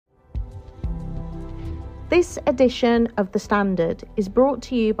This edition of The Standard is brought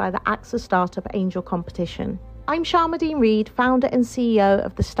to you by the AXA Startup Angel Competition. I'm Sharmadean Reid, founder and CEO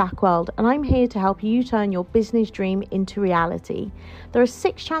of The Stack World, and I'm here to help you turn your business dream into reality. There are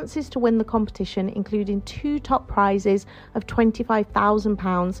 6 chances to win the competition, including 2 top prizes of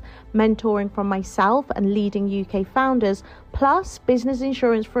 £25,000, mentoring from myself and leading UK founders, plus business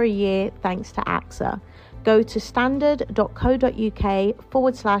insurance for a year thanks to AXA. Go to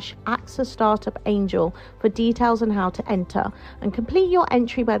standard.co.uk/AXA Startup Angel for details on how to enter and complete your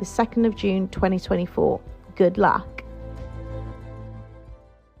entry by the 2nd of June 2024. Good luck.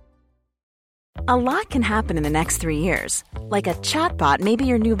 A lot can happen in the next 3 years. Like a chatbot may be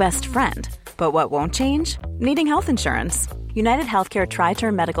your new best friend. But what won't change? Needing health insurance. United Healthcare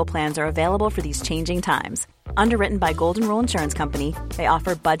Tri-Term Medical Plans are available for these changing times. Underwritten by Golden Rule Insurance Company, they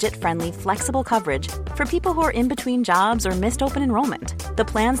offer budget-friendly, flexible coverage for people who are in between jobs or missed open enrollment. The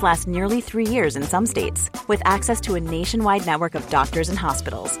plans last nearly 3 years in some states, with access to a nationwide network of doctors and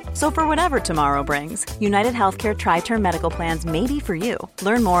hospitals. So for whatever tomorrow brings, United Healthcare Tri-Term Medical Plans may be for you.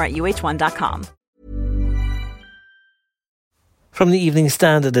 Learn more at uh1.com. From the Evening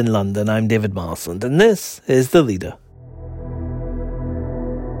Standard in London, I'm David Marsland, and this is The Leader.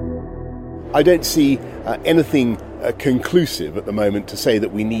 I don't see anything conclusive at the moment to say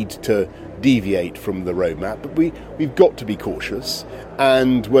that we need to deviate from the roadmap, but we've got to be cautious,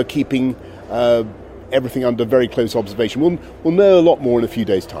 and we're keeping everything under very close observation. We'll know a lot more in a few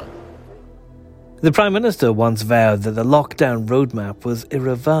days' time. The Prime Minister once vowed that the lockdown roadmap was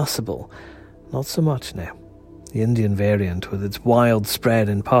irreversible. Not so much now. The Indian variant, with its wild spread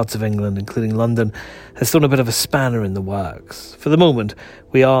in parts of England, including London, has thrown a bit of a spanner in the works. For the moment,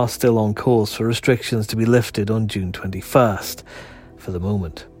 we are still on course for restrictions to be lifted on June 21st. For the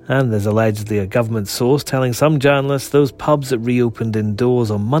moment. And there's allegedly a government source telling some journalists those pubs that reopened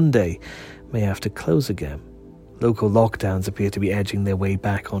indoors on Monday may have to close again. Local lockdowns appear to be edging their way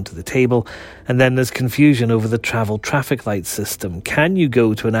back onto the table, and then there's confusion over the travel traffic light system. Can you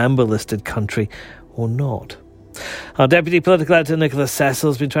go to an amber-listed country or not? Our Deputy Political Editor Nicholas Cecil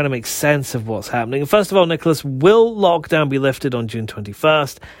has been trying to make sense of what's happening. First of all, Nicholas, will lockdown be lifted on June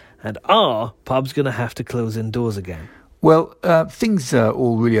 21st? And are pubs going to have to close indoors again? Well, things are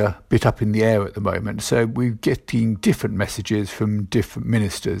all really a bit up in the air at the moment. So we're getting different messages from different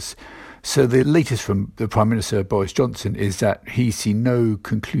ministers. So the latest from the Prime Minister, Boris Johnson, is that he's seen no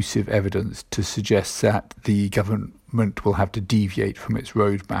conclusive evidence to suggest that the government will have to deviate from its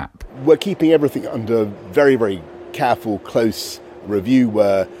roadmap. We're keeping everything under very, very careful, close review.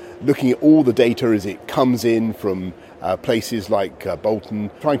 We're looking at all the data as it comes in from places like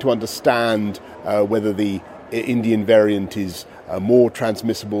Bolton, trying to understand whether the Indian variant is more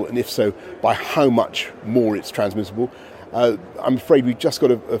transmissible, and if so, by how much more it's transmissible. I'm afraid we've just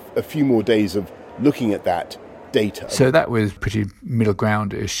got a few more days of looking at that data. So that was pretty middle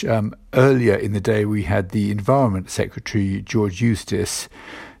ground-ish. Earlier in the day, we had the Environment Secretary, George Eustice,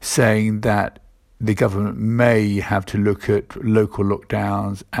 saying that the government may have to look at local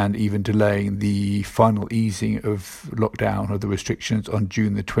lockdowns and even delaying the final easing of lockdown of the restrictions on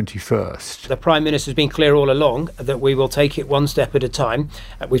June the 21st. The Prime Minister's been clear all along that we will take it one step at a time.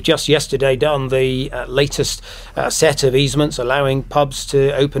 We've just yesterday done the latest set of easements allowing pubs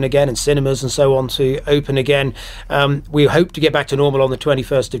to open again and cinemas and so on to open again. We hope to get back to normal on the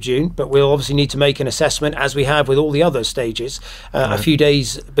 21st of June, but we'll obviously need to make an assessment, as we have with all the other stages, a few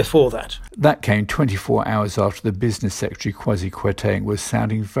days before that. That came 24 hours after the Business Secretary, Kwasi Kwarteng, was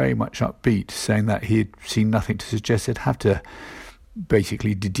sounding very much upbeat, saying that he had seen nothing to suggest they'd have to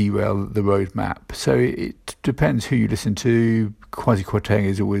basically derail the roadmap. So it depends who you listen to. Kwasi Kwarteng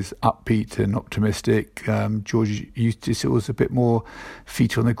is always upbeat and optimistic. George Eustice was a bit more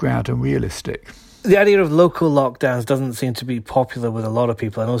feet on the ground and realistic. The idea of local lockdowns doesn't seem to be popular with a lot of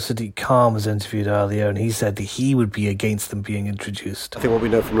people. I know Sadiq Khan was interviewed earlier and he said that he would be against them being introduced. I think what we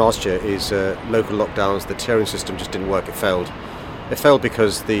know from last year is local lockdowns, the tiering system just didn't work, it failed. It failed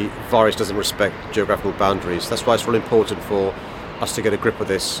because the virus doesn't respect geographical boundaries. That's why it's really important for us to get a grip of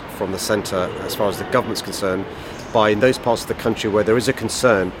this from the centre as far as the government's concerned, by in those parts of the country where there is a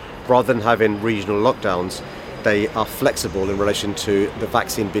concern, rather than having regional lockdowns, they are flexible in relation to the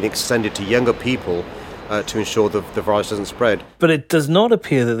vaccine being extended to younger people to ensure the virus doesn't spread. But it does not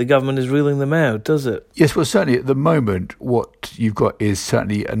appear that the government is ruling them out, does it? Yes, well, certainly at the moment, what you've got is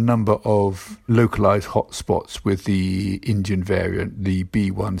certainly a number of localised hotspots with the Indian variant, the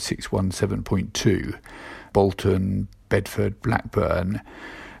B.1.617.2, Bolton, Bedford, Blackburn.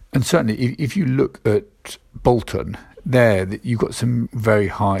 And certainly if you look at Bolton, there you've got some very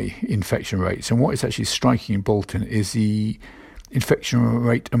high infection rates. And what is actually striking in Bolton is the infection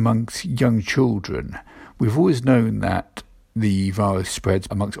rate amongst young children. We've always known that the virus spreads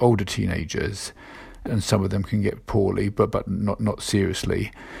amongst older teenagers, and some of them can get poorly, but not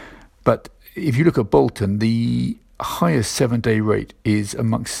seriously. But if you look at Bolton, the highest 7-day rate is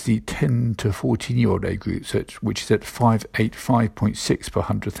amongst the 10 to 14-year-old age group, which is at 585.6 per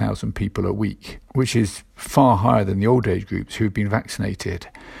 100,000 people a week, which is far higher than the old age groups who have been vaccinated.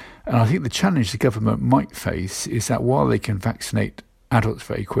 And I think the challenge the government might face is that while they can vaccinate adults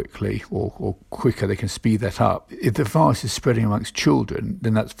very quickly, or quicker, they can speed that up, if the virus is spreading amongst children,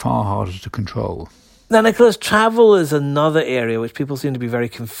 then that's far harder to control. Now, Nicholas, travel is another area which people seem to be very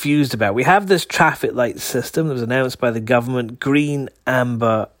confused about. We have this traffic light system that was announced by the government, green,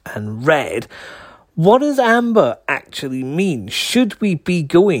 amber and red. What does amber actually mean? Should we be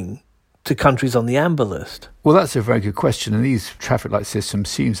going to countries on the amber list? Well, that's a very good question, and these traffic light systems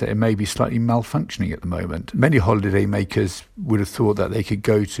seems that it may be slightly malfunctioning at the moment. Many holiday makers would have thought that they could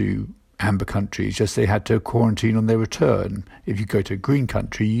go to amber countries, just they had to quarantine on their return. If you go to a green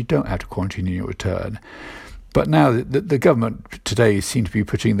country, you don't have to quarantine on your return. But now the government today seems to be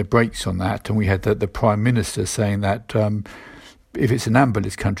putting the brakes on that, and we had the Prime Minister saying that if it's an amber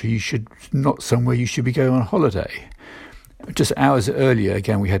list country, you should be going on holiday. Just hours earlier,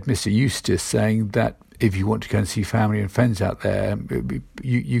 again, we had Mr. Eustace saying that if you want to go and see family and friends out there,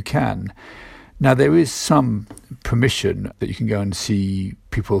 you can. Now, there is some permission that you can go and see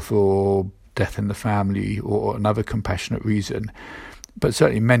people for death in the family or another compassionate reason. But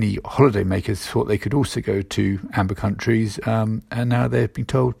certainly many holidaymakers thought they could also go to amber countries, and now they've been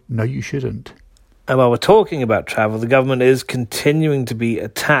told, no, you shouldn't. And while we're talking about travel, the government is continuing to be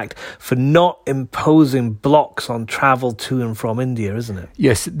attacked for not imposing blocks on travel to and from India, isn't it?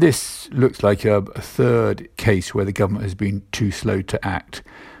 Yes, this looks like a third case where the government has been too slow to act.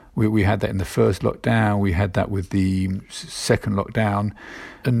 We had that in the first lockdown, we had that with the second lockdown,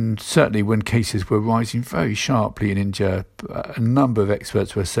 and certainly when cases were rising very sharply in India, a number of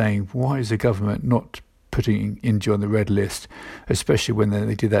experts were saying, why is the government not putting India on the red list, especially when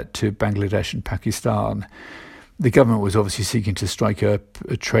they did that to Bangladesh and Pakistan? The government was obviously seeking to strike a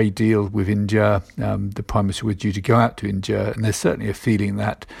trade deal with India. The Prime Minister was due to go out to India, and there's certainly a feeling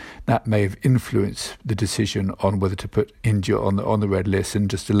that that may have influenced the decision on whether to put India on the red list and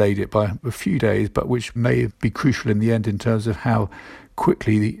just delayed it by a few days, but which may be crucial in the end in terms of how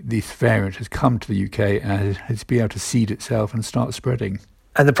quickly this variant has come to the UK and has been able to seed itself and start spreading.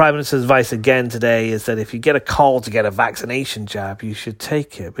 And the Prime Minister's advice again today is that if you get a call to get a vaccination jab, you should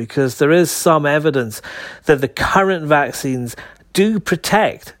take it, because there is some evidence that the current vaccines do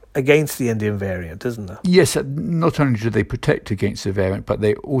protect against the Indian variant, isn't there? Yes, not only do they protect against the variant, but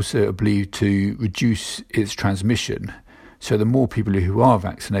they also are believed to reduce its transmission. So the more people who are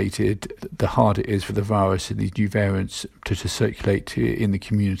vaccinated, the harder it is for the virus and these new variants to circulate in the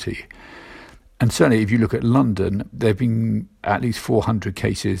community. And certainly if you look at London, there have been at least 400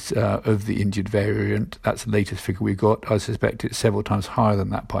 cases of the Indian variant. That's the latest figure we got. I suspect it's several times higher than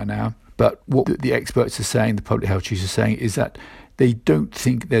that by now. But what the experts are saying, the public health chiefs are saying, is that they don't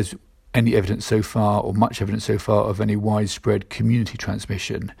think there's any evidence so far, or much evidence so far, of any widespread community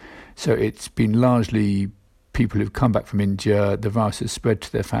transmission. So it's been largely people who've come back from India, the virus has spread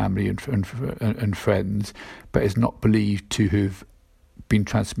to their family and friends, but is not believed to have been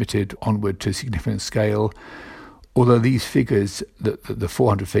transmitted onward to a significant scale. Although these figures, the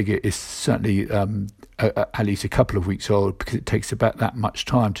 400 figure is certainly at least a couple of weeks old, because it takes about that much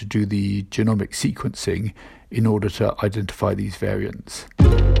time to do the genomic sequencing in order to identify these variants.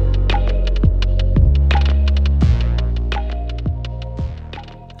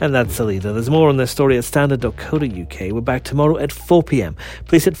 And that's the leader. There's more on this story at standard.co.uk. We're back tomorrow at 4 p.m.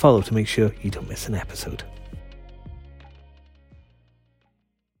 Please hit follow to make sure you don't miss an episode.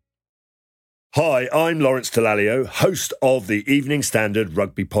 Hi, I'm Lawrence Dallaglio, host of the Evening Standard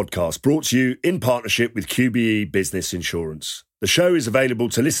Rugby Podcast, brought to you in partnership with QBE Business Insurance. The show is available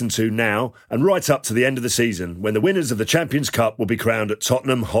to listen to now and right up to the end of the season, when the winners of the Champions Cup will be crowned at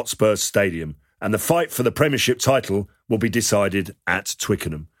Tottenham Hotspur Stadium, and the fight for the Premiership title will be decided at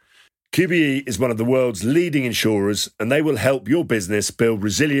Twickenham. QBE is one of the world's leading insurers, and they will help your business build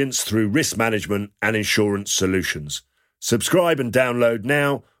resilience through risk management and insurance solutions. Subscribe and download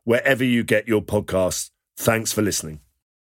now wherever you get your podcasts. Thanks for listening.